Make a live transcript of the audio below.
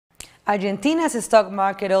Argentina's stock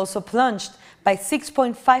market also plunged by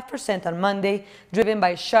 6.5% on Monday, driven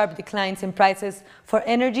by sharp declines in prices for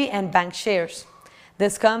energy and bank shares.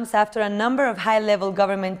 This comes after a number of high-level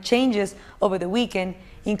government changes over the weekend,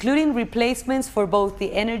 including replacements for both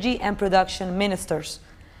the energy and production ministers.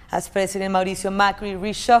 As President Mauricio Macri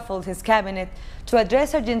reshuffled his cabinet to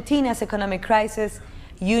address Argentina's economic crisis,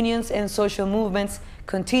 unions and social movements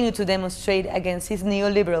continue to demonstrate against his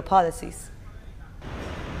neoliberal policies.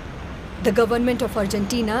 The government of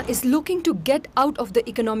Argentina is looking to get out of the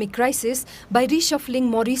economic crisis by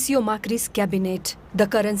reshuffling Mauricio Macri's cabinet. The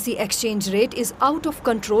currency exchange rate is out of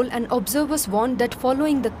control, and observers warn that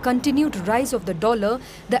following the continued rise of the dollar,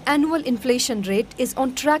 the annual inflation rate is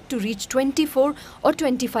on track to reach 24 or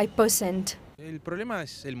 25%.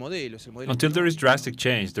 Until there is drastic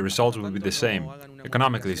change, the results will be the same,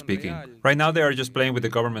 economically speaking. Right now they are just playing with the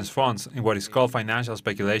government's funds in what is called financial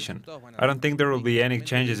speculation. I don't think there will be any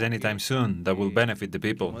changes anytime soon that will benefit the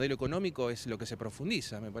people.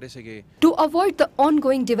 To avoid the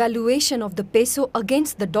ongoing devaluation of the peso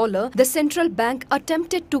against the dollar, the central bank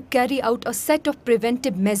attempted to carry out a set of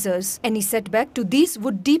preventive measures. Any setback to these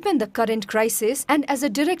would deepen the current crisis and, as a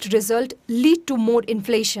direct result, lead to more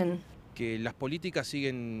inflation.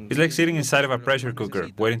 It's like sitting inside of a pressure cooker,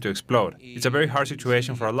 waiting to explode. It's a very hard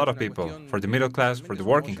situation for a lot of people, for the middle class, for the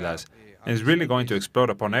working class, and it's really going to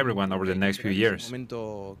explode upon everyone over the next few years.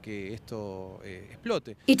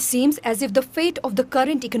 It seems as if the fate of the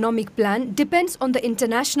current economic plan depends on the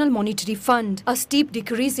International Monetary Fund. A steep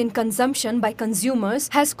decrease in consumption by consumers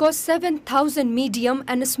has caused 7,000 medium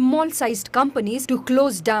and small-sized companies to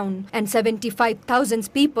close down and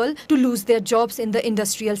 75,000 people to lose their jobs in the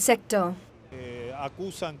industrial sector.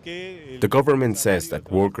 The government says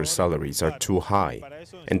that workers' salaries are too high,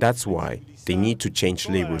 and that's why they need to change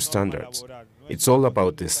labor standards. It's all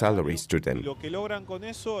about the salaries to them.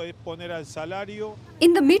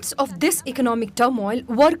 In the midst of this economic turmoil,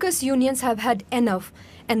 workers' unions have had enough,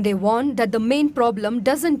 and they warn that the main problem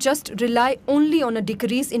doesn't just rely only on a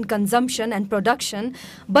decrease in consumption and production,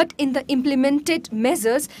 but in the implemented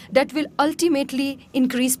measures that will ultimately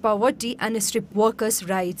increase poverty and strip workers'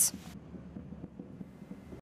 rights.